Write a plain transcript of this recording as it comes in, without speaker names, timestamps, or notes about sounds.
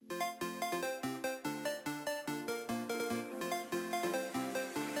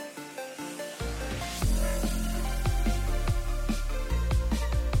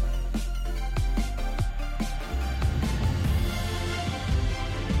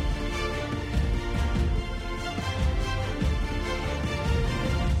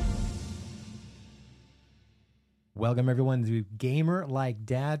Welcome everyone to Gamer Like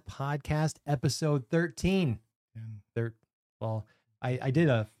Dad podcast, episode 13. Well, I did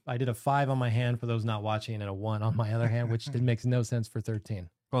a 5 on my hand for those not watching and a 1 on my other hand, which makes no sense for 13.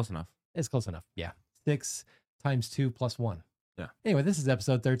 Close enough. It's close enough. Yeah. 6 times 2 plus 1. Yeah. Anyway, this is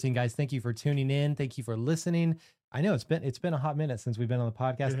episode 13, guys. Thank you for tuning in. Thank you for listening. I know it's been a hot minute since we've been on the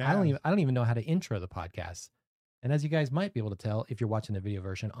podcast. I don't even know how to intro the podcast. And as you guys might be able to tell, if you're watching the video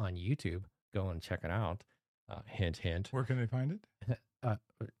version on YouTube, go and check it out. Hint, hint. Where can they find it? I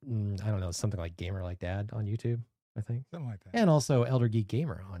don't know, something like Gamer Like Dad on YouTube, I think. Something like that. And also Elder Geek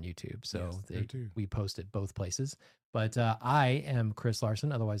Gamer on YouTube. So yes, we post it both places. But I am Chris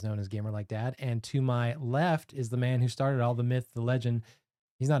Larson, otherwise known as Gamer Like Dad. And to my left is the man who started all the myth, the legend.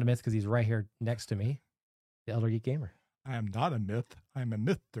 He's not a myth because he's right here next to me, the Elder Geek Gamer. I am not a myth. I am a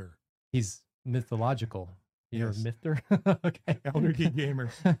myther. He's mythological. You're Yes. a myther? Okay. Elder Geek Gamer.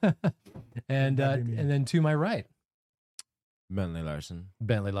 and then to my right, Bentley Larson.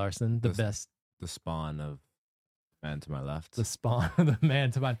 Bentley Larson, the best. The spawn of man to my left. The spawn of the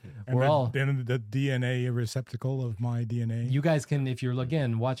man to my. And We're all. then the DNA receptacle of my DNA. You guys can, if you're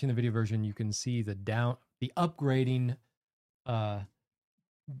again watching the video version, you can see the upgrading. no,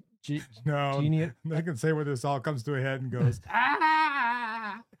 Genius. I can say where this all comes to a head and goes.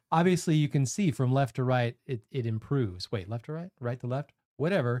 Obviously, you can see from left to right, it improves. Wait, left to right, right to left,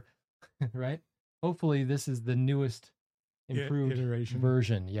 whatever, right? Hopefully, this is the newest improved iteration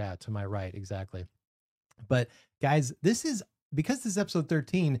version. Yeah, to my right, exactly. But guys, this is because this is episode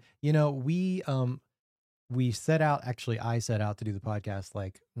 13. You know, we set out. Actually, I set out to do the podcast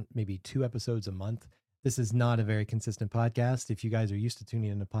like maybe 2 episodes a month. This is not a very consistent podcast. If you guys are used to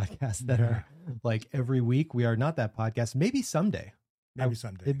tuning into podcasts that are like every week, we are not that podcast. Maybe someday. Maybe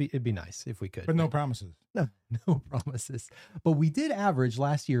someday. It'd be nice if we could. But no promises. No promises. But we did average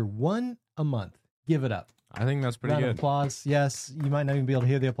last year 1 a month. Give it up. I think that's pretty Round of good. applause. Yes, you might not even be able to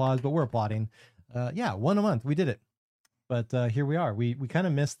hear the applause, but we're applauding. Yeah, 1 a month. We did it. But here we are. We kind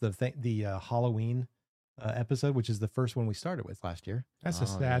of missed the Halloween episode, which is the first one we started with last year. That's a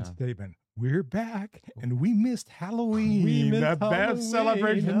sad statement. We're back, and we missed Halloween. We missed the best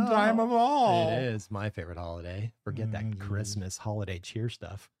celebration time of all. It is my favorite holiday. Forget that Christmas holiday cheer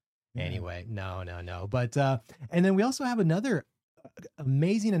stuff. Yeah. Anyway, no. But and then we also have another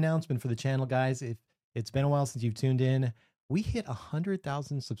amazing announcement for the channel, guys. If it's been a while since you've tuned in, we hit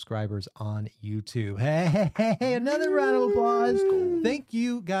 100,000 subscribers on YouTube. Hey, another round of applause. Thank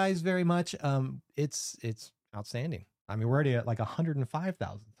you guys very much. It's outstanding. I mean, we're already at like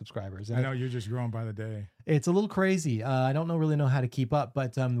 105,000 subscribers. I know you're just growing by the day. It's a little crazy. I don't really know how to keep up,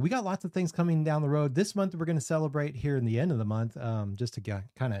 but we got lots of things coming down the road. This month, we're going to celebrate here in the end of the month, just to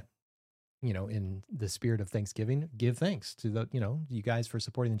kind of, in the spirit of Thanksgiving, give thanks to you guys for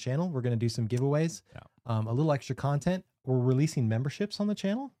supporting the channel. We're going to do some giveaways, a little extra content. We're releasing memberships on the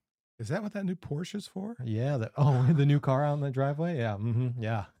channel. Is that what that new Porsche is for? Yeah. The new car out in the driveway. Yeah.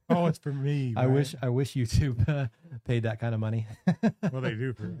 Yeah. Oh, it's for me. I right? wish YouTube paid that kind of money. Well, they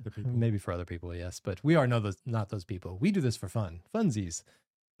do for the people. Maybe for other people, yes. But we are not those people. We do this for fun, funsies.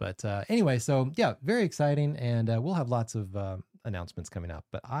 But anyway, so yeah, very exciting. And we'll have lots of announcements coming up.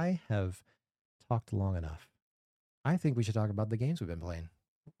 But I have talked long enough. I think we should talk about the games we've been playing.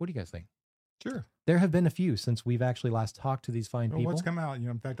 What do you guys think? Sure. There have been a few since we've actually last talked to these fine people. What's come out?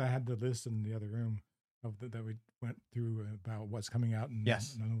 In fact, I had the list in the other room that we went through about what's coming out in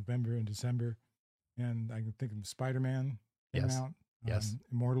November and December. And I can think of Spiderman came out. Yes.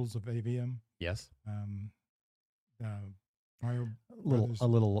 Immortals of Aveum. Yes. Mario. A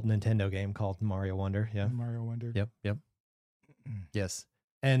little Nintendo game called Mario Wonder. Yeah. Mario Wonder. Yep. Yes.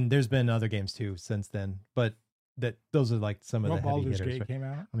 And there's been other games too since then, but those are like some of the heavy Baldur's hitters. Gate came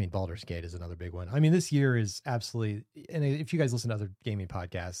out. I mean, Baldur's Gate is another big one. I mean, this year is absolutely, and if you guys listen to other gaming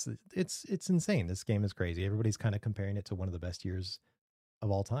podcasts, it's insane. This game is crazy. Everybody's kind of comparing it to one of the best years of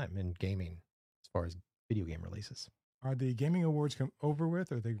all time in gaming as far as video game releases. Are the gaming awards over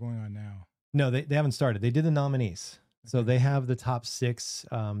with, or are they going on now? No, they haven't started. They did the nominees. So they have the top 6.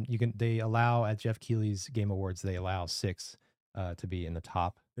 They allow at Jeff Keighley's Game Awards, they allow 6 to be in the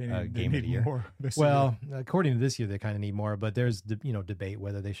top game of the year. More well, according to this year, they kind of need more, but there's debate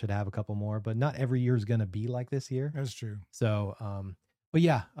whether they should have a couple more. But not every year is going to be like this year. That's true. So, but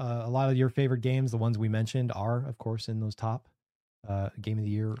yeah, a lot of your favorite games, the ones we mentioned, are of course in those top game of the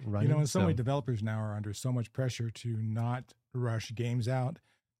year running. And so many developers now are under so much pressure to not rush games out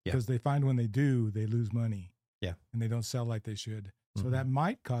because they find when they do, they lose money. Yeah, and they don't sell like they should. So that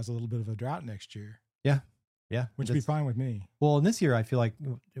might cause a little bit of a drought next year. Yeah. Yeah. which would be fine with me. Well, in this year, I feel like,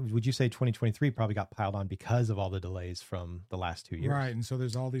 would you say 2023 probably got piled on because of all the delays from the last 2 years? Right. And so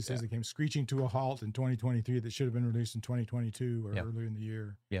there's all these things that came screeching to a halt in 2023 that should have been released in 2022 or earlier in the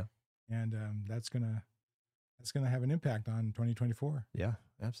year. Yeah. And that's gonna have an impact on 2024. Yeah,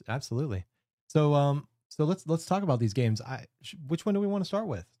 absolutely. So let's talk about these games. Which one do we want to start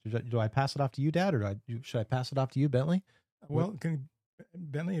with? Do I pass it off to you, Dad, or should I pass it off to you, Bentley? Well,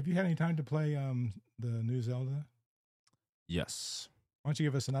 Bentley, have you had any time to play the new Zelda? Yes. Why don't you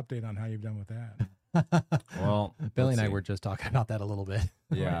give us an update on how you've done with that? Well, Billy and I were just talking about that a little bit.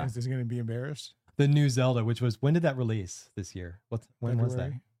 Yeah. Is he going to be embarrassed? The new Zelda, which was, when did that release this year? When was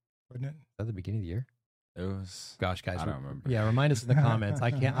that? Wasn't it? Was that the beginning of the year? It was. Gosh, guys, I don't remember. Yeah, remind us in the comments.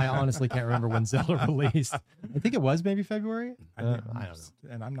 I honestly can't remember when Zelda released. I think it was maybe February. I don't know.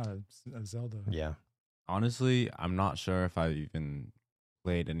 And I'm not a Zelda. Yeah. Honestly, I'm not sure if I've even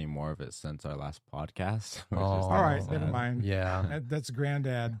played any more of it since our last podcast. All right, never mind. Yeah. That's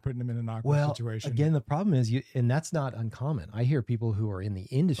granddad putting him in an awkward situation. Again, the problem is and that's not uncommon. I hear people who are in the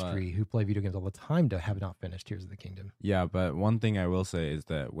industry who play video games all the time to have not finished Tears of the Kingdom. Yeah, but one thing I will say is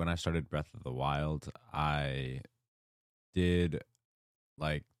that when I started Breath of the Wild, I did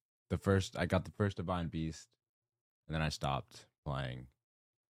I got the first Divine Beast, and then I stopped playing.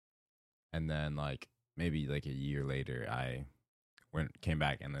 And then maybe a year later, I came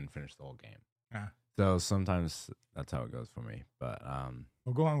back and then finished the whole game. Ah. So sometimes that's how it goes for me. But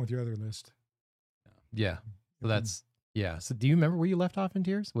well, go on with your other list. Yeah. So that's So do you remember where you left off in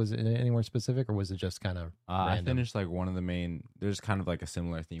Tears? Was it anywhere specific, or was it just kind of I finished one of the main. There's kind of a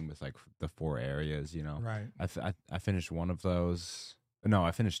similar theme with the 4 areas. Right. I finished one of those. No,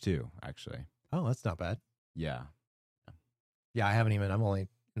 I finished 2 actually. Oh, that's not bad. Yeah. Yeah, I haven't even. I'm only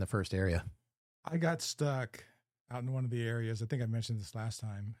in the first area. I got stuck out in one of the areas. I think I mentioned this last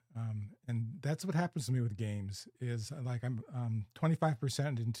time. And that's what happens to me with games is I'm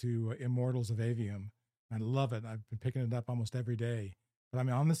 25% into Immortals of Aveum. I love it. I've been picking it up almost every day, but I'm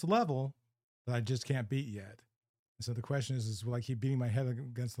on this level that I just can't beat yet. And so the question is will I keep beating my head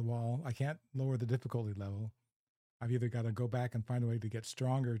against the wall? I can't lower the difficulty level. I've either got to go back and find a way to get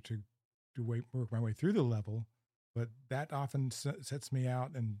stronger to work my way through the level, but that often sets me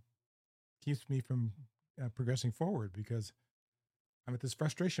out and keeps me from progressing forward because I'm at this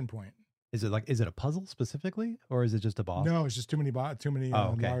frustration point. Is it a puzzle specifically, or is it just a boss? No, it's just too many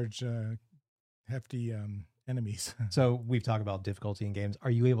large, hefty enemies. So we've talked about difficulty in games.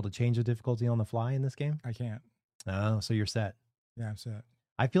 Are you able to change the difficulty on the fly in this game? I can't. Oh, so you're set. Yeah, I'm set.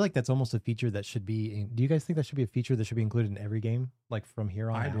 I feel like that's almost a feature that should be. Do you guys think that should be a feature that should be included in every game, from here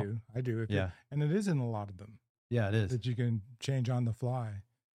on out? I do. And it is in a lot of them. Yeah, it is. That you can change on the fly.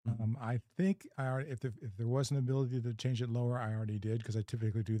 I think if there was an ability to change it lower, I already did because I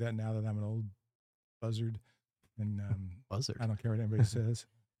typically do that now that I'm an old buzzard. And buzzard. I don't care what anybody says.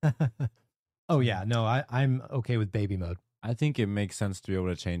 Oh yeah, no, I'm okay with baby mode. I think it makes sense to be able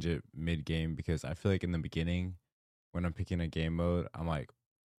to change it mid-game because I feel like in the beginning, when I'm picking a game mode, I'm like,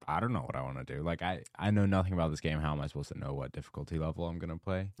 I don't know what I want to do. I know nothing about this game. How am I supposed to know what difficulty level I'm going to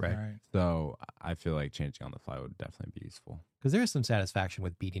play? Right. So I feel like changing on the fly would definitely be useful. Because there is some satisfaction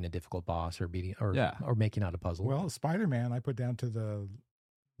with beating a difficult boss or making out a puzzle. Well, Spider-Man, I put down to the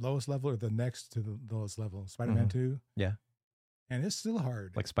lowest level or the next to the lowest level. Spider-Man 2. Yeah. And it's still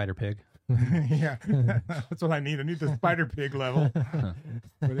hard. Like Spider Pig. Yeah. That's what I need. I need the Spider Pig level.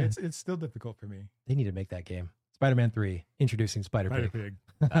 But it's still difficult for me. They need to make that game. Spider-Man 3, introducing Spider Pig.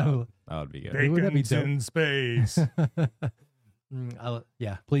 That would be good. Bacon's in space.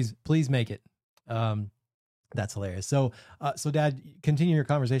 Yeah, please make it. That's hilarious. So, Dad, continue your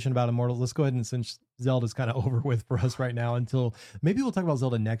conversation about Immortals. Let's go ahead and, since Zelda's kind of over with for us right now, until maybe we'll talk about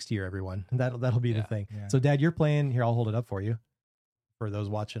Zelda next year, everyone. That'll be the thing. Yeah. So, Dad, you're playing here. I'll hold it up for you. For those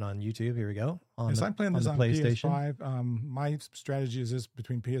watching on YouTube, here we go. I'm playing this on PlayStation. PS5. My strategy is this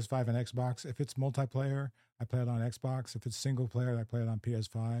between PS5 and Xbox. If it's multiplayer, I play it on Xbox. If it's single player, I play it on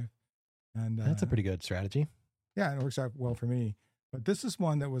PS5. And that's a pretty good strategy. Yeah, it works out well for me. But this is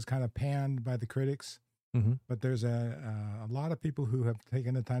one that was kind of panned by the critics. Mm-hmm. But there's a lot of people who have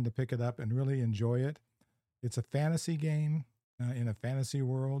taken the time to pick it up and really enjoy it. It's a fantasy game in a fantasy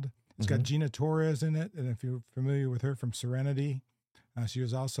world. It's got Gina Torres in it. And if you're familiar with her from Serenity, she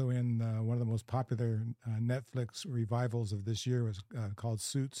was also in one of the most popular Netflix revivals of this year, was called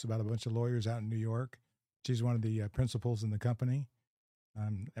Suits, about a bunch of lawyers out in New York. She's one of the principals in the company.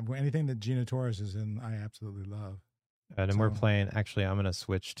 And anything that Gina Torres is in, I absolutely love. And we're playing, actually, I'm going to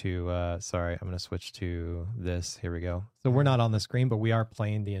switch to, this. Here we go. So we're not on the screen, but we are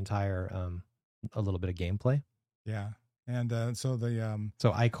playing the entire, a little bit of gameplay. Yeah. And so the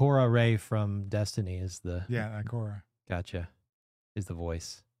So Ikora Ray from Destiny is the Ikora. Gotcha. Is the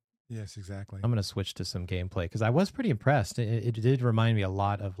voice. Yes, exactly. I'm gonna switch to some gameplay because I was pretty impressed. It did remind me a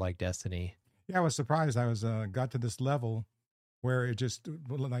lot of like Destiny. Yeah, I was surprised. I was got to this level where it just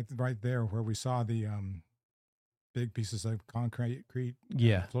like right there where we saw the big pieces of concrete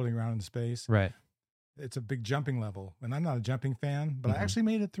floating around in space. Right. It's a big jumping level, and I'm not a jumping fan, but Mhm. I actually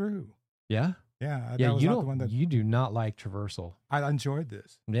made it through. Yeah. Yeah. Yeah. That was You not don't. the one that You do not like traversal. I enjoyed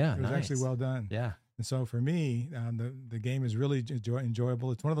this. Yeah. It was actually well done. Yeah. And so for me, the game is really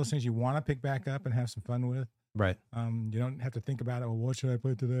enjoyable. It's one of those things you want to pick back up and have some fun with. Right. You don't have to think about it. Well, what should I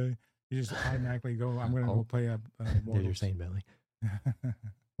play today? You just automatically go. I'm going to go play a. There's your saying, Bentley.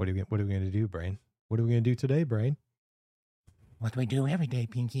 What are we going to do, Brain? What are we going to do today, Brain? What do we do every day,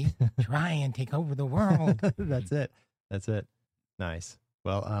 Pinky? Try and take over the world. That's it. Nice.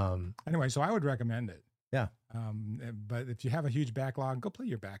 Well, anyway, so I would recommend it. Yeah. But if you have a huge backlog, go play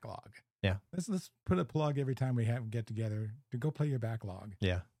your backlog. Yeah. Let's put a plug every time we get together to go play your backlog.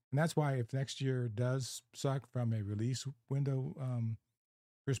 Yeah. And that's why if next year does suck from a release window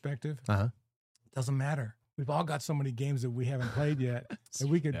perspective, it doesn't matter. We've all got so many games that we haven't played yet that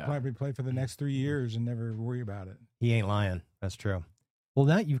we could probably play for the next 3 years and never worry about it. He ain't lying. That's true. Well,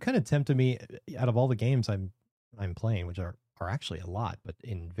 now you've kind of tempted me out of all the games I'm playing, which are actually a lot, but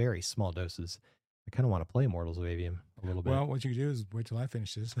in very small doses. I kind of want to play Immortals of Aveum a little bit. Well, what you can do is wait till I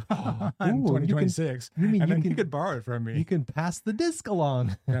finish this in Ooh, 2026. You could borrow it from me. You can pass the disc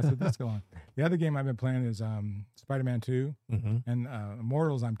along. Pass the disc along. The other game I've been playing is Spider-Man 2. Mm-hmm. And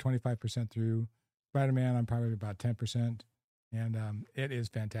Immortals, I'm 25% through. Spider-Man, I'm probably about 10%. And it is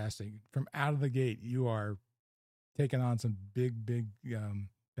fantastic. From out of the gate, you are taking on some big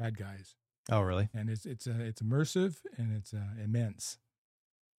bad guys. Oh, really? And it's immersive and it's immense.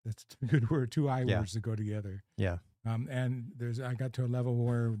 That's a good word. 2 I words that go together. Yeah. And I got to a level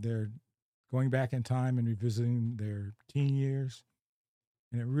where they're going back in time and revisiting their teen years,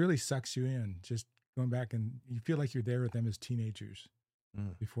 and it really sucks you in. Just going back, and you feel like you're there with them as teenagers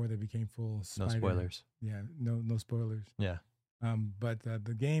before they became full Spider. No spoilers. Yeah, no spoilers. Yeah. But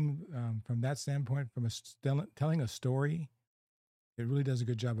the game, from that standpoint, from telling a story, it really does a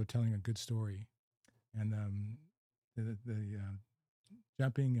good job of telling a good story, and the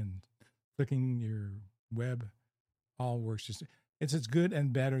jumping and flicking your web all works. It's as good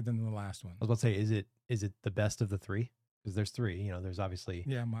and better than the last one. I was about to say, is it the best of the three? Because there's three. There's obviously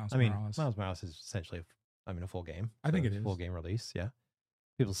Miles Morales. Miles Morales is essentially a full game. I think it is a full game rlease. Yeah,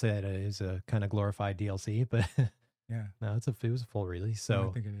 people say that it is a kind of glorified DLC, but yeah, no, it was a full release. So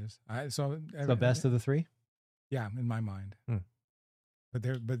I think it is. So the best of the three. Yeah, in my mind. But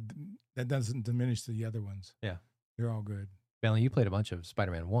that doesn't diminish the other ones. Yeah, they're all good. Bentley, you played a bunch of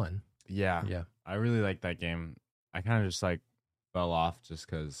Spider-Man 1. Yeah. Yeah. I really liked that game. I kind of just fell off just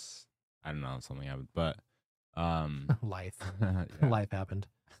because, I don't know, something happened. But life yeah. Life happened.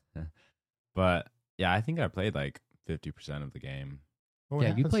 But yeah, I think I played 50% of the game. Well,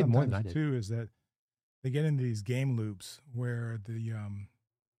 yeah, you played more than I did. Too, is that they get into these game loops where the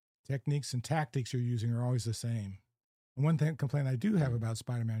techniques and tactics you're using are always the same. And one complaint I do have about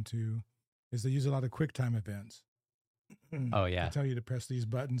Spider-Man 2 is they use a lot of QuickTime events. Oh yeah, I tell you to press these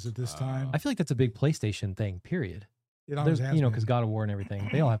buttons at this time. I feel like that's a big PlayStation thing. Period. It always has been. Because God of War and everything,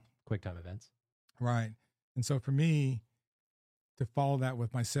 they all have QuickTime events. Right. And so for me to follow that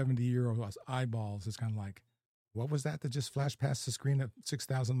with my 70-year-old eyeballs is kind of like, what was that just flashed past the screen at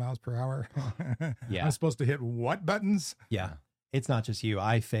 6,000 miles per hour? Yeah. I'm supposed to hit what buttons? Yeah. It's not just you.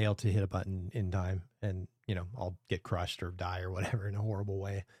 I fail to hit a button in time, and I'll get crushed or die or whatever in a horrible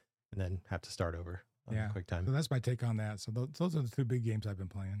way, and then have to start over. QuickTime. So that's my take on that. So those are the 2 big games I've been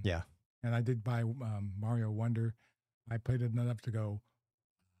playing. Yeah. And I did buy Mario Wonder. I played it enough to go.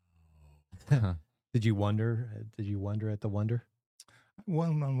 Did you wonder? Did you wonder at the wonder?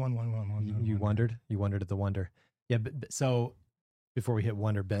 One. You wondered. You wondered at the wonder. Yeah. But so before we hit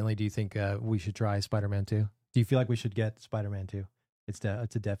wonder, Bentley, do you think we should try Spider-Man 2? Do you feel like we should get Spider-Man 2? It's a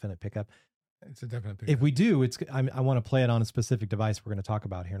definite pickup. It's a definite pickup. If we do, I want to play it on a specific device we're going to talk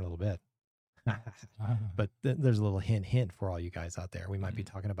about here in a little bit. But there's a little hint for all you guys out there. We might be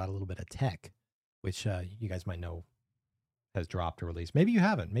talking about a little bit of tech, which you guys might know has dropped or released. Maybe you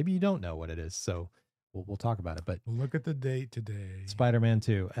haven't. Maybe you don't know what it is. So we'll talk about it. But look at the date today. Spider-Man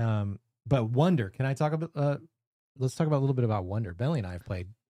 2. But Wonder. Can I talk about? Let's talk about a little bit about Wonder. Bentley and I have played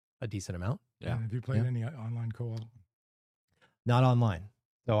a decent amount. Yeah. And have you played any online co-op? Not online.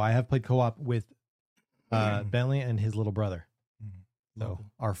 So I have played co-op with Bentley and his little brother. So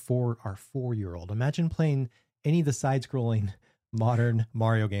our 4-year-old. Imagine playing any of the side-scrolling modern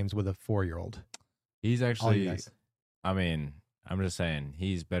Mario games with a 4-year-old. He's actually I mean, I'm just saying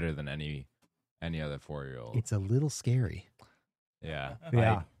he's better than any other 4-year-old. It's a little scary. Yeah.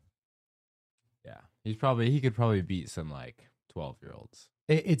 Yeah. Yeah. He could probably beat some like 12-year-olds.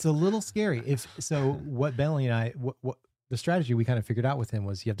 It's a little scary. If so, what Bentley and I, what the strategy we kind of figured out with him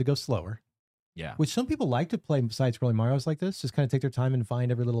was you have to go slower. Yeah. Which some people like to play side-scrolling Marios like this, just kind of take their time and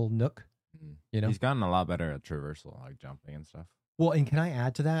find every little nook. You know, he's gotten a lot better at traversal, like jumping and stuff. Well, and can I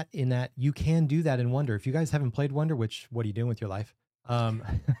add to that in that you can do that in Wonder. If you guys haven't played Wonder, which what are you doing with your life?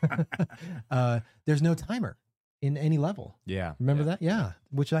 There's no timer in any level. Yeah. Remember that? Yeah.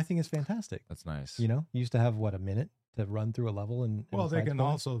 Which I think is fantastic. That's nice. You know, you used to have a minute to run through a level and well, they can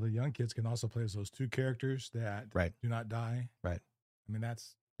also, the young kids can also play as those 2 characters that do not die. Right. I mean,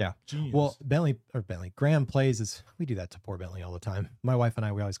 that's genius. Well, Graham plays as we do that to poor Bentley all the time. My wife and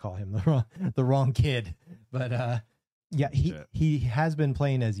I, we always call him the wrong kid. But yeah, he has been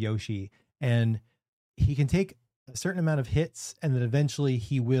playing as Yoshi, and he can take a certain amount of hits, and then eventually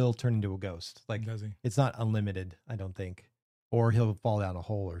he will turn into a ghost. Like, does he? It's not unlimited, I don't think, or he'll fall down a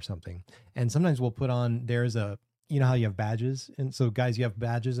hole or something. And sometimes we'll put on, there's a, you know how you have badges, and so guys, you have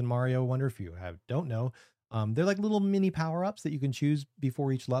badges in Mario Wonder. If you don't know, they're like little mini power-ups that you can choose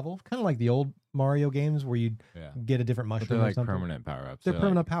before each level, kind of like the old Mario games where you get a different mushroom. But they're like or something. Permanent power-ups. They're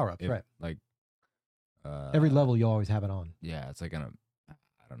permanent power-ups, right? Like every level you'll always have it on. Yeah, it's like I don't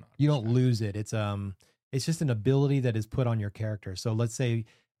know. You don't lose it. It's just an ability that is put on your character. So let's say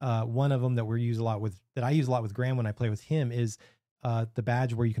one of them that I use a lot with Graham when I play with him is the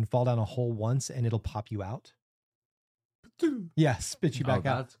badge where you can fall down a hole once and it'll pop you out. Yeah, spit you back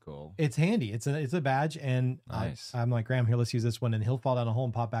out. That's cool. It's handy. It's a badge, and nice. I'm like, Graham, here, let's use this one, and he'll fall down a hole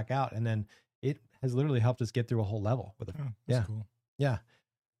and pop back out, and then it has literally helped us get through a whole level with it. That's cool. Yeah.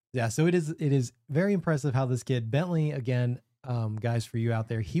 So it is very impressive how this kid Bentley, again, guys, for you out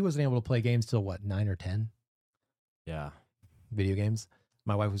there, he wasn't able to play games till what, 9 or 10? Yeah, video games.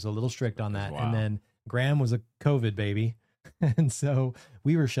 My wife was a little strict on that, wow. And then Graham was a COVID baby, and so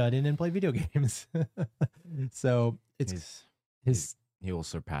we were shut in and played video games. So he will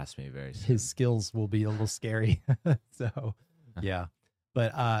surpass me very soon. His skills will be a little scary. So yeah,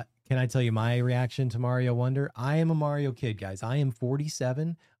 but can I tell you my reaction to Mario Wonder? I am a Mario kid, guys. I am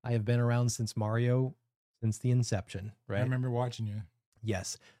 47. I have been around since the inception. Right. I remember watching you.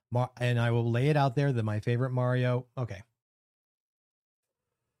 Yes, and I will lay it out there that my favorite Mario. Okay.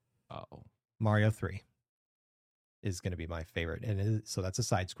 Mario 3 is going to be my favorite, and so that's a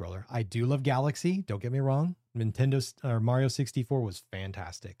side scroller. I do love Galaxy. Don't get me wrong. Mario 64 was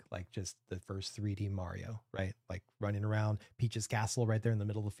fantastic. Like just the first 3D Mario, right? Like running around Peach's castle right there in the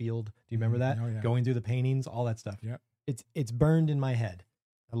middle of the field. Do you remember that? Oh, yeah. Going through the paintings, all that stuff. Yeah. It's burned in my head.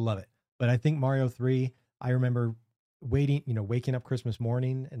 I love it. But I think Mario 3, I remember waking up Christmas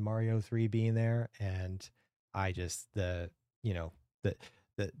morning and Mario 3 being there, and I just the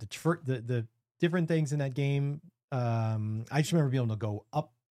different things in that game. I just remember being able to go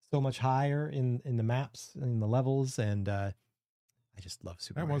up so much higher in the maps, in the levels, and I just love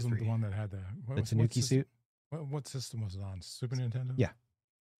Super Mario 3. That wasn't the one that had the Tanuki suit. What system was it on? Super Nintendo? Yeah.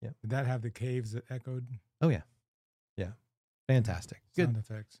 Did that have the caves that echoed? Oh, yeah. Yeah. Fantastic. Sound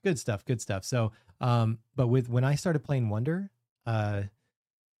effects. Good stuff. So, but when I started playing Wonder, I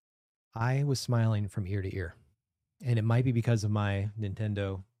was smiling from ear to ear, and it might be because of my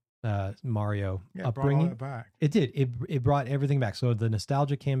Nintendo Mario upbringing. It brought all that back. It did. It brought everything back. So the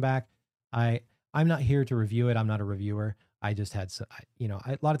nostalgia came back. I'm not here to review it. I'm not a reviewer. I just had,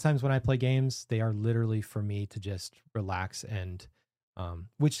 a lot of times when I play games, they are literally for me to just relax, and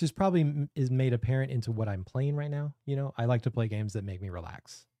which is probably is made apparent into what I'm playing right now. I like to play games that make me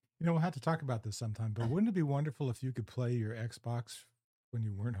relax. We'll have to talk about this sometime, but wouldn't it be wonderful if you could play your Xbox when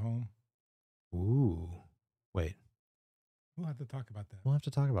you weren't home? Ooh, wait. We'll have to talk about that. We'll have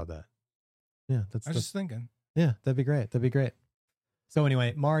to talk about that. Yeah, I was just thinking. Yeah, that'd be great. So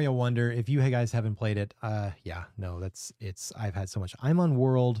anyway, Mario Wonder, if you guys haven't played it, I've had so much. I'm on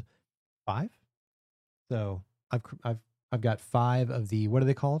World 5. So I've got 5 of the, what are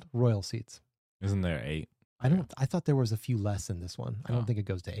they called? Royal seats. Isn't there 8? I thought there was a few less in this one. I don't think it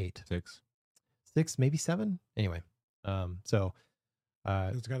goes to 8. 6, maybe 7. Anyway. It's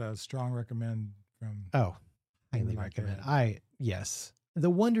got a strong recommend from. Oh, highly recommend. Yes. The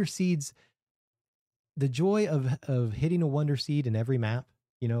Wonder Seeds, the joy of hitting a Wonder Seed in every map,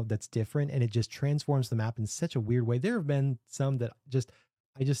 that's different, and it just transforms the map in such a weird way. There have been some that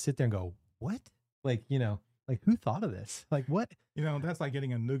I just sit there and go, what? Like who thought of this? Like what? That's like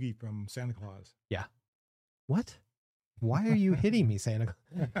getting a noogie from Santa Claus. Yeah. What? Why are you hitting me, Santa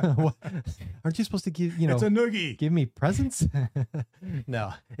Claus? Aren't you supposed to give, It's a noogie. Give me presents?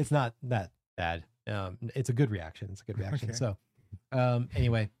 No, it's not that bad. It's a good reaction. It's a good reaction. Okay. So,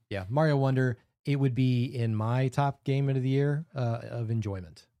 anyway, yeah, Mario Wonder. It would be in my top game of the year of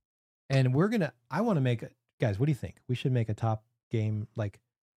enjoyment. And I want to make guys. What do you think? We should make a top game like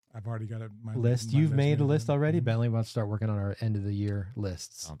I've already got it. list. You've made a list already. Bentley wants to start working on our end of the year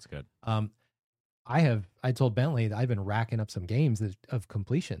lists. Sounds good. I told Bentley that I've been racking up some games of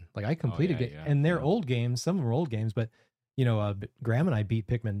completion. Like I completed and they're old games. Some of them are old games, but Graham and I beat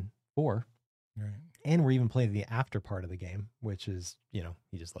Pikmin 4. Right. And we're even playing the after part of the game, which is, he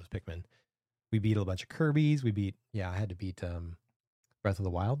just loves Pikmin. We beat a bunch of Kirby's. I had to beat Breath of the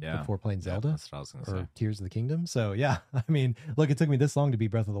Wild before playing Zelda that's what I was gonna say. Tears of the Kingdom. So yeah, I mean, look, it took me this long to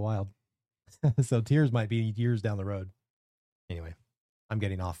beat Breath of the Wild. So Tears might be years down the road. Anyway, I'm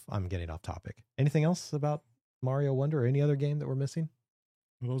getting off topic. Anything else about Mario Wonder or any other game that we're missing?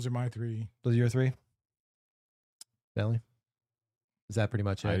 Well, those are my 3. Those are your 3? Bentley? Is that pretty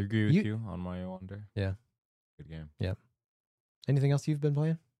much it? I agree with you on Mario Wonder. Yeah. Good game. Yeah. Anything else you've been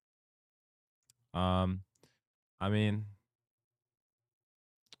playing? I mean,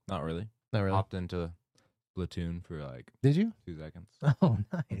 not really. Not really. Hopped into Splatoon for like Did you? 2 seconds. Oh,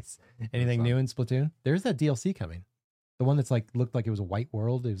 nice. Anything new in Splatoon? There's that DLC coming. The one that's like looked like it was a white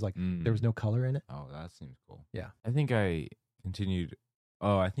world. It was like there was no color in it. Oh, that seems cool. Yeah. I think I continued.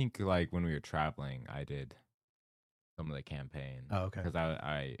 Oh, I think like when we were traveling, I did some of the campaign. Oh, okay.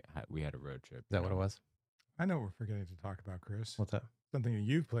 Because we had a road trip. Is that what it was? I know we're forgetting to talk about, Chris. What's that? Something that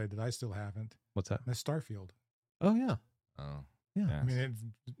you've played that I still haven't. What's that? That's Starfield. Oh, yeah. Oh, Yeah. I mean,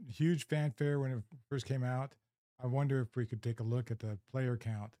 it's huge fanfare when it first came out. I wonder if we could take a look at the player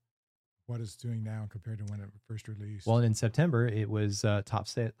count, what it's doing now compared to when it first released. Well, and in September, it was top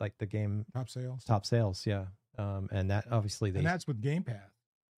set, like the game top sales. top sales. Yeah. And that obviously and that's with Game Pass.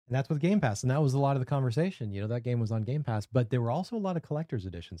 And that's with Game Pass. And that was a lot of the conversation. That game was on Game Pass, but there were also a lot of collector's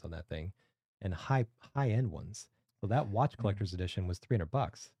editions on that thing and high end ones. So that watch collector's edition was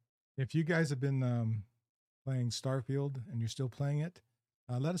 $300. If you guys have been playing Starfield and you're still playing it,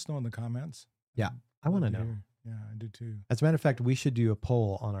 let us know in the comments. Yeah. I want to know. Yeah, I do too. As a matter of fact, we should do a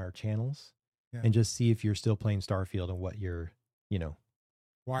poll on our channels and just see if you're still playing Starfield and what you're,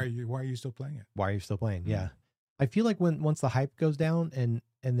 why are you still playing it? Why are you still playing? Yeah. I feel like once the hype goes down and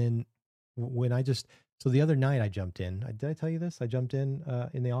then when so the other night I jumped in. Did I tell you this? I jumped in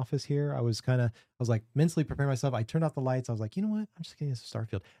the office here. I was like mentally preparing myself. I turned off the lights. I was like, you know what? I'm just getting into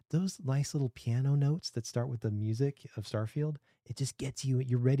Starfield. Those nice little piano notes that start with the music of Starfield, it just gets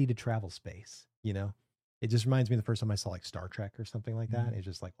you're ready to travel space, It just reminds me of the first time I saw like Star Trek or something like that. It's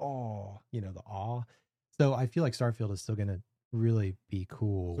just like, the awe. So I feel like Starfield is still going to really be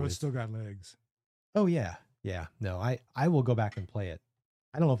cool. So it's still got legs. Oh, yeah. Yeah. No, I will go back and play it.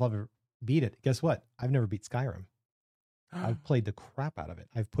 I don't know if I'll ever beat it. Guess what? I've never beat Skyrim. I've played the crap out of it.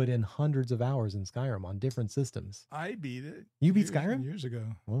 I've put in hundreds of hours in Skyrim on different systems. I beat it. You beat Skyrim? Years ago.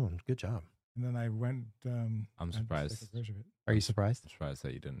 Oh, good job. And then I went. I'm surprised. Are you surprised? I'm surprised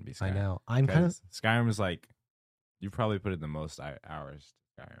that you didn't beat Skyrim. I know. I'm kind of. Skyrim is like, you probably put in the most hours.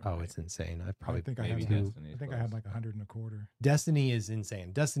 Skyrim, oh, right? it's insane. I probably think maybe I think I had like 125. Destiny is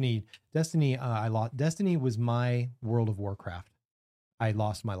insane. Destiny. I lost. Destiny was my World of Warcraft. I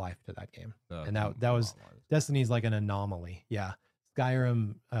lost my life to that game, and that was Destiny's like an anomaly. Yeah,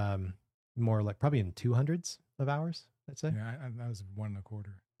 Skyrim, more like probably in 200s of hours. I'd say. Yeah, that was 1.25.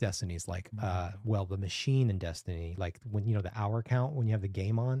 Destiny's like, the machine in Destiny, like when the hour count when you have the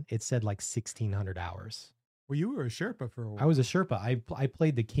game on, it said like 1,600 hours. Well, you were a Sherpa for a while. I was a Sherpa. I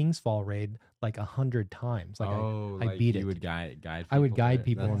played the King's Fall raid like 100 times. Like I beat it. You would guide. I would guide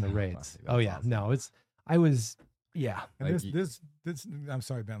people in the raids. Oh yeah, awesome. No, I was. Yeah. And this I'm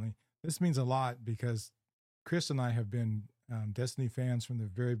sorry, Bentley. This means a lot because Chris and I have been Destiny fans from the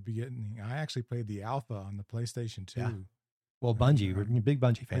very beginning. I actually played the alpha on the PlayStation 2. Yeah. Well, Bungie, we're big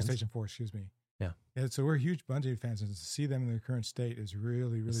Bungie fans. PlayStation 4, excuse me. Yeah. So we're huge Bungie fans, and to see them in their current state is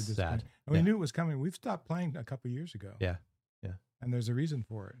really, really disappointing. Sad. And we knew it was coming. We've stopped playing a couple of years ago. Yeah. Yeah. And there's a reason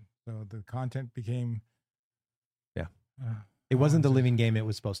for it. So the content became. Yeah. It wasn't the living game it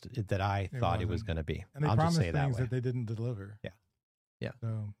was supposed to that I thought it was going to be. And they I'll promised just say things that they didn't deliver. Yeah. Yeah.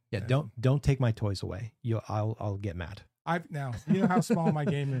 So yeah. Don't take my toys away. I'll get mad. Now you know how small my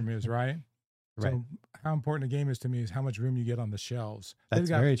game room is, right? Right. So how important a game is to me is how much room you get on the shelves. That's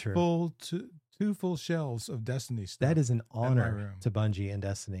very true. Two full shelves of Destiny stuff. That is an honor to Bungie and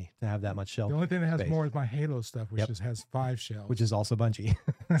Destiny to have that much shelf. The only thing that has space. more is my Halo stuff, which has 5 shelves. Which is also Bungie.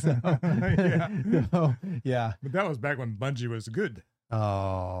 Yeah. But that was back when Bungie was good.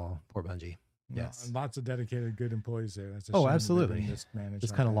 Oh, poor Bungie. Yes. Lots of dedicated, good employees there. That's absolutely. Just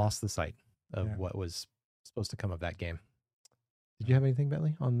kind of lost the sight of what was supposed to come of that game. Did you have anything,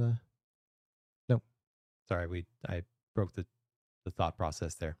 Bentley, on the... No. Sorry, I broke the thought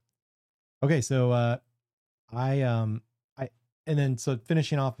process there. Okay, so and then so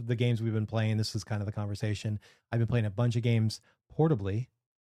finishing off the games we've been playing, this is kind of the conversation. I've been playing a bunch of games portably.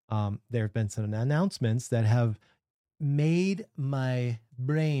 There have been some announcements that have made my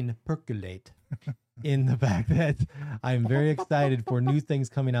brain percolate in the fact that I'm very excited for new things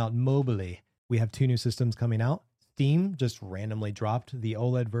coming out mobily. We have 2 new systems coming out. Steam just randomly dropped the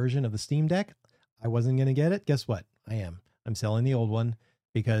OLED version of the Steam Deck. I wasn't going to get it. Guess what? I am. I'm selling the old one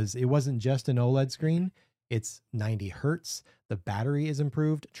because it wasn't just an OLED screen. It's 90 hertz. The battery is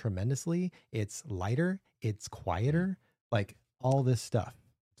improved tremendously. It's lighter. It's quieter. Like all this stuff.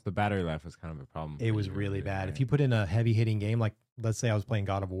 The battery life was kind of a problem. It was really bad. Right? If you put in a heavy hitting game, like let's say I was playing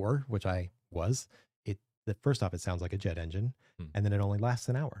God of War, which I was, first off, it sounds like a jet engine, and then it only lasts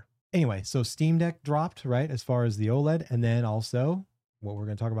an hour. Anyway, so Steam Deck dropped, right, as far as the OLED, and then also what we're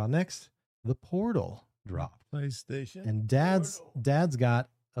going to talk about next, the Portal dropped. PlayStation. And Dad's got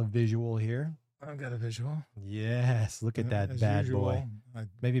a visual here. I've got a visual. Yes, look at that bad usual, boy.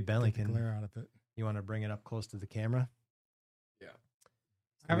 Maybe Bentley can glare out of it. You want to bring it up cclose to the camera? Yeah.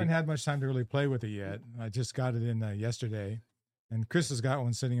 I haven't had much time to really play with it yet. I just got it in yesterday. And Chris has got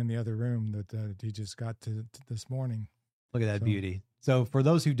one sitting in the other room that he just got to this morning. Look at that beauty. So for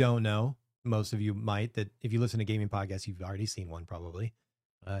those who don't know, most of you might, that if you listen to gaming podcasts, you've already seen one probably.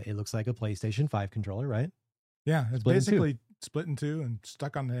 It looks like a PlayStation 5 controller, right? Yeah, it's basically split in 2 and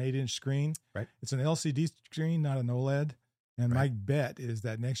stuck on an 8-inch screen. Right. It's an LCD screen, not an OLED. And my bet is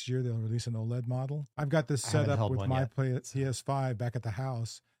that next year they'll release an OLED model. I've got this set up with my PS5 back at the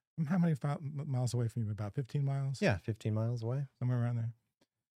house. How many miles away from you? About 15 miles? Yeah, 15 miles away. Somewhere around there.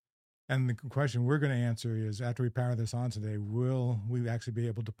 And the question we're going to answer is, after we power this on today, will we actually be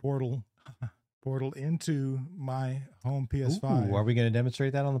able to portal into my home PS5? Ooh, are we going to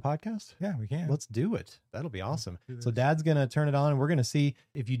demonstrate that on the podcast? Yeah, we can. Let's do it. That'll be awesome. So Dad's going to turn it on, and we're going to see.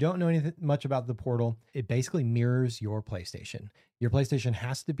 If you don't know anything much about the Portal, it basically mirrors your PlayStation. Your PlayStation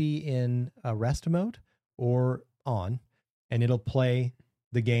has to be in a rest mode or on, and it'll play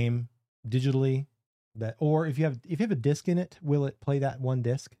the game digitally. Or if you have a disc in it, will it play that one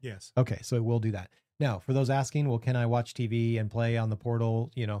disc? Yes. Okay, so it will do that. Now, for those asking, well, can I watch TV and play on the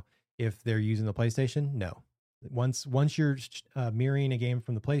Portal? If they're using the PlayStation, no. Once you're mirroring a game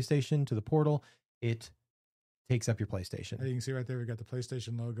from the PlayStation to the Portal, it takes up your PlayStation. You can see right there, we got the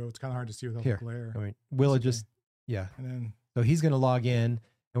PlayStation logo. It's kind of hard to see without the glare. I mean, will it just? Yeah. And then so he's going to log in.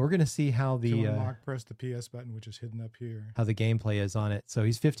 And we're going to see how the press the PS button, which is hidden up here. How the gameplay is on it. So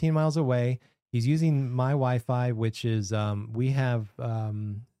he's 15 miles away. He's using my Wi-Fi, which is we have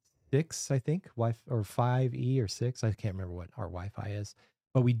 6, I think, or 5E or 6. I can't remember what our Wi-Fi is,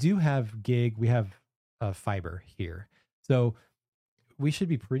 but we do have gig. We have fiber here, so we should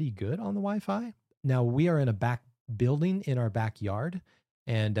be pretty good on the Wi-Fi. Now we are in a back building in our backyard.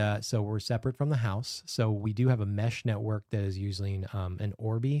 And so we're separate from the house. So we do have a mesh network that is using an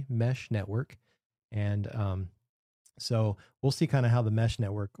Orbi mesh network. And so we'll see kind of how the mesh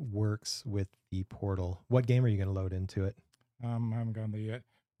network works with the Portal. What game are you going to load into it? I haven't gone there yet.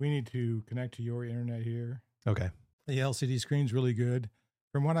 We need to connect to your internet here. Okay. The LCD screen's really good.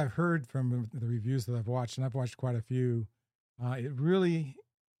 From what I've heard from the reviews that I've watched, and I've watched quite a few, it really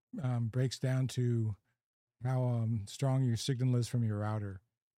breaks down to how strong your signal is from your router.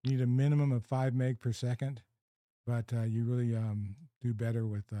 You need a minimum of 5 meg per second, but you really do better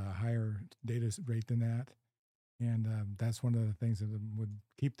with a higher data rate than that. And that's one of the things that would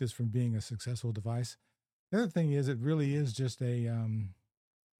keep this from being a successful device. The other thing is, it really is just a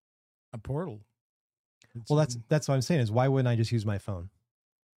portal. Well, that's what I'm saying is, why wouldn't I just use my phone?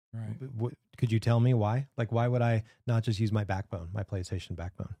 Right. Could you tell me why? Like, why would I not just use my backbone, my PlayStation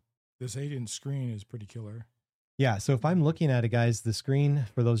backbone? This 8-inch screen is pretty killer. Yeah, so if I'm looking at it, guys, the screen,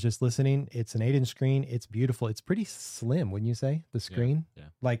 for those just listening, it's an 8-inch screen. It's beautiful. It's pretty slim, wouldn't you say, the screen? Yeah.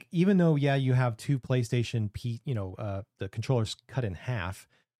 Like, even though, you have 2 PlayStation, the controllers cut in half,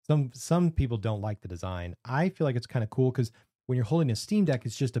 some people don't like the design. I feel like it's kind of cool because when you're holding a Steam Deck,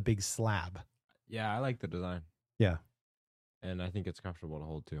 it's just a big slab. Yeah, I like the design. Yeah. And I think it's comfortable to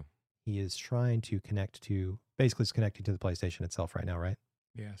hold, too. He is trying to basically it's connecting to the PlayStation itself right now, right?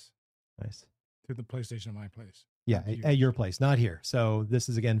 Yes. Nice. To the PlayStation at my place. Yeah, at your place, not here. So this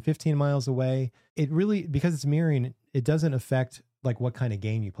is, again, 15 miles away. It really, because it's mirroring, it doesn't affect like what kind of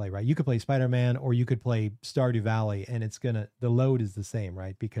game you play, right? You could play Spiderman or you could play Stardew Valley, and the load is the same,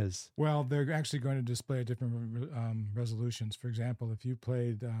 right? Because well, they're actually going to display at different resolutions. For example, if you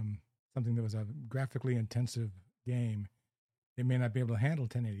played something that was a graphically intensive game, it may not be able to handle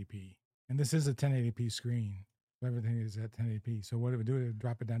 1080p. And this is a 1080p screen. Everything is at 1080p. So what it would do, it would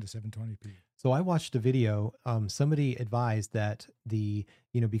drop it down to 720p. So I watched a video. Somebody advised that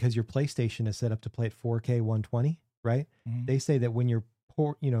because your PlayStation is set up to play at 4K 120, right? Mhm. They say that when you're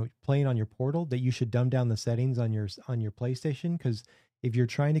playing on your Portal, that you should dumb down the settings on your PlayStation, because if you're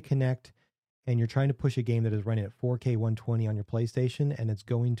trying to connect and you're trying to push a game that is running at 4K 120 on your PlayStation and it's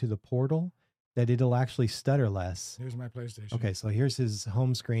going to the Portal, that it'll actually stutter less. Here's my PlayStation. Okay, so here's his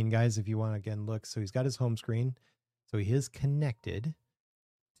home screen, guys. If you want to again look, so he's got his home screen, so he is connected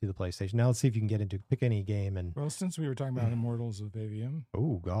to the PlayStation. Now let's see if you can get into pick any game and. Well, since we were talking about Immortals of Aveum.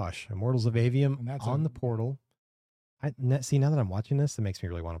 Oh gosh, Immortals of Aveum And that's on a- the Portal. See, now that I'm watching this, it makes me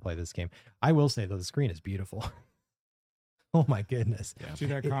really want to play this game. I will say though, the screen is beautiful. Oh my goodness. Yeah. See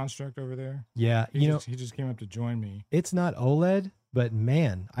that construct over there? Yeah, He just came up to join me. it's not OLED, but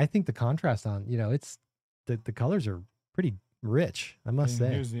man, I think the contrast on, it's the colors are pretty rich, I must And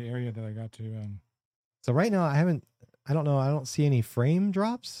say. here's the area that I got to. So right now I don't see any frame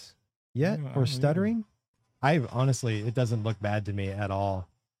drops yet I don't or either. stuttering. It doesn't look bad to me at all.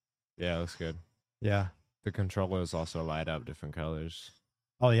 Yeah, looks good. Yeah. The controllers also light up different colors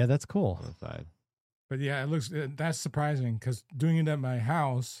Oh yeah, that's cool. on the side. But yeah, that's surprising because doing it at my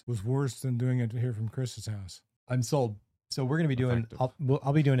house was worse than doing it here from Chris's house. I'm sold. So we're gonna be doing. Effective.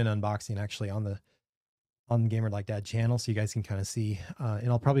 I'll be doing an unboxing actually on the Gamer Like Dad channel, so you guys can kind of see. And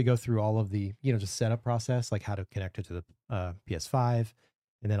I'll probably go through all of the just setup process, like how to connect it to the PS5,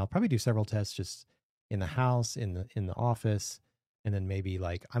 and then I'll probably do several tests just in the house, in the office, and then maybe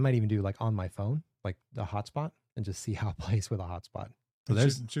like I might even do like on my phone, like the hotspot, and just see how it plays with a hotspot. So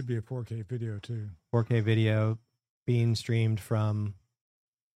there's Should be a 4K video too. 4K video being streamed from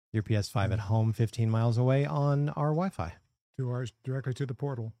your PS5 at home, 15 miles away on our Wi-Fi. 2 hours directly to the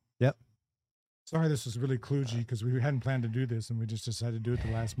Portal. Yep. Sorry, this was really kludgy because we hadn't planned to do this and we just decided to do it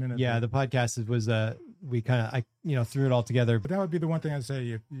the last minute. Yeah, the podcast was we kind of I threw it all together. But that would be the one thing I'd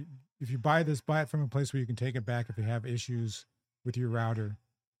say. If you buy this, buy it from a place where you can take it back if you have issues with your router,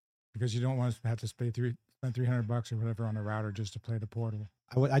 because you don't want to have to spend $300 or whatever on a router just to play the Portal.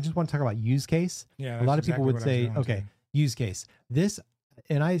 I just want to talk about use case. Yeah, A lot of that's people exactly would what I was say, going okay, to. use case. This,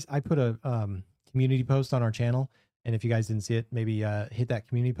 and I put a community post on our channel, and if you guys didn't see it, maybe hit that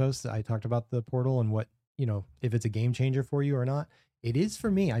community post. I talked about the Portal and what, if it's a game changer for you or not. It is for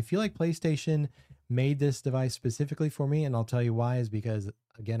me. I feel like PlayStation made this device specifically for me, and I'll tell you why is because,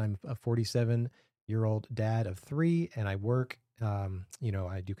 again, I'm a 47-year-old dad of 3, and I work,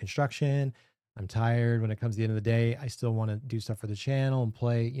 I do construction. I'm tired when it comes to the end of the day. I still want to do stuff for the channel and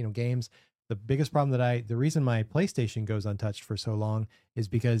play, games. The biggest problem the reason my PlayStation goes untouched for so long is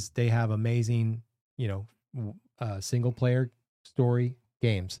because they have amazing, single player story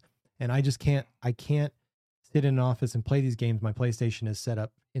games. And I can't sit in an office and play these games. My PlayStation is set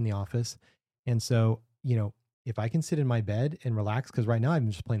up in the office. And so, if I can sit in my bed and relax, because right now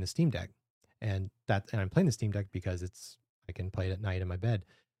I'm just playing the Steam Deck and I'm playing the Steam Deck because I can play it at night in my bed.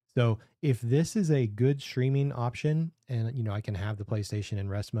 So if this is a good streaming option and, I can have the PlayStation in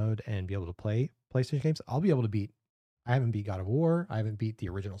rest mode and be able to play PlayStation games, I'll be able to beat. I haven't beat God of War. I haven't beat the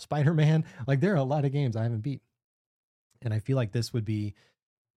original Spider-Man. Like there are a lot of games I haven't beat. And I feel like this would be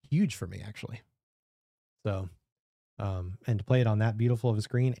huge for me actually. So, and to play it on that beautiful of a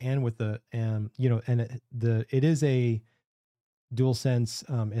screen and with it is a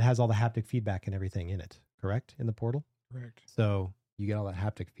DualSense. It has all the haptic feedback and everything in it, correct? In the Portal? Correct. So you get all that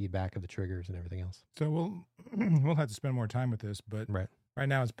haptic feedback of the triggers and everything else. So we'll have to spend more time with this, but Right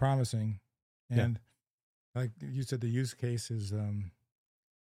now it's promising. Yeah. And like you said, the use case is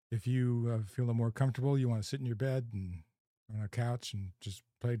if you feel more comfortable, you want to sit in your bed and on a couch and just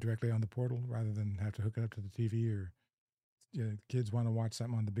play directly on the Portal rather than have to hook it up to the TV, or kids want to watch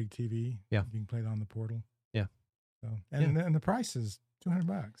something on the big TV. Yeah. You can play it on the Portal. Yeah. So and the price is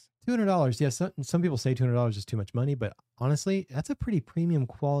 $200. $200. Yes, some people say $200 is too much money, but honestly, that's a pretty premium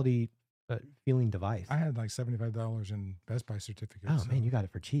quality feeling device. I had like $75 in Best Buy certificates. Oh man, you got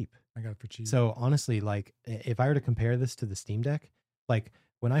it for cheap. I got it for cheap. So honestly, like if I were to compare this to the Steam Deck, like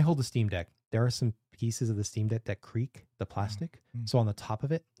when I hold the Steam Deck, there are some pieces of the Steam Deck that creak the plastic. Mm-hmm. So on the top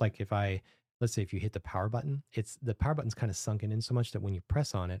of it, like let's say if you hit the power button, the power button's kind of sunken in so much that when you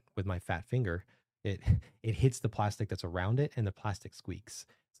press on it with my fat finger, it hits the plastic that's around it and the plastic squeaks.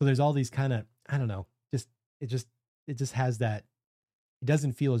 So there's all these kind of, I don't know, it just has that. It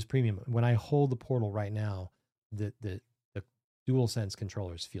doesn't feel as premium. When I hold the Portal right now, the DualSense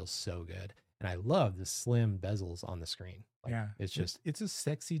controllers feel so good. And I love the slim bezels on the screen. Like, yeah. It's a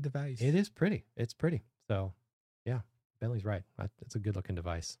sexy device. It is pretty. It's pretty. So yeah, Bentley's right. It's a good looking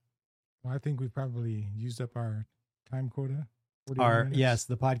device. Well, I think we've probably used up our time quota. Yes,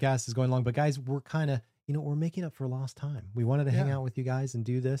 the podcast is going long, but guys, we're kind of, we're making up for lost time. We wanted to hang out with you guys and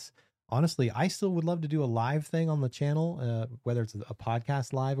do this. Honestly, I still would love to do a live thing on the channel, whether it's a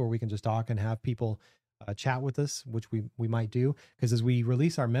podcast live or we can just talk and have people chat with us, which we might do. Because as we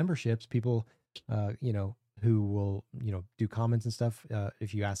release our memberships, people, who will, do comments and stuff.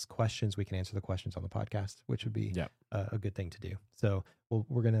 If you ask questions, we can answer the questions on the podcast, which would be a good thing to do. So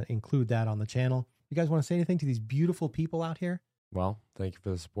we're going to include that on the channel. You guys want to say anything to these beautiful people out here? Well, thank you for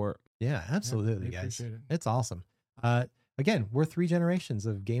the support. Yeah, absolutely, we guys. appreciate it. It's awesome. Again, we're 3 generations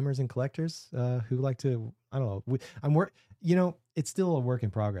of gamers and collectors who like to, I don't know. It's still a work in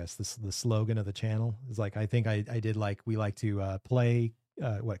progress. The slogan of the channel is like, I think I did like, we like to play,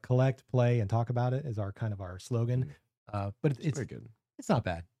 collect, play, and talk about it is our kind of our slogan. But it's very good. It's not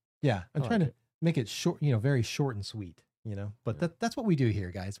bad. Yeah. I'm trying to make it short, very short and sweet, but that's what we do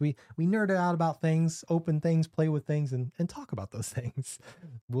here, guys. We nerd out about things, open things, play with things, and talk about those things.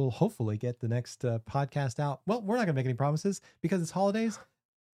 We'll hopefully get the next podcast out. Well, we're not gonna make any promises because it's holidays.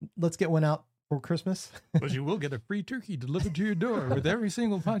 Let's get one out for Christmas. But you will get a free turkey delivered to your door with every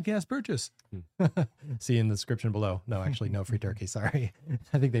single podcast purchase. See in the description below. No, actually, no free turkey. Sorry.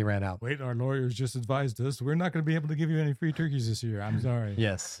 I think they ran out. Wait, our lawyers just advised us we're not going to be able to give you any free turkeys this year. I'm sorry.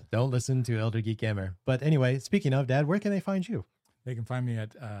 Yes. Don't listen to Elder Geek Gamer. But anyway, speaking of, Dad, where can they find you? They can find me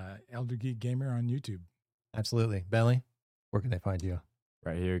at Elder Geek Gamer on YouTube. Absolutely. Belly, where can they find you?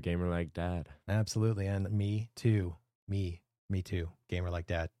 Right here, gamer like dad. Absolutely. And me too. Me too. Gamer like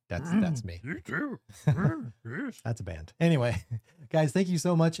dad. That's me. You too. That's a band. Anyway, guys, thank you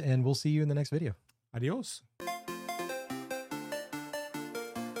so much. And we'll see you in the next video. Adios.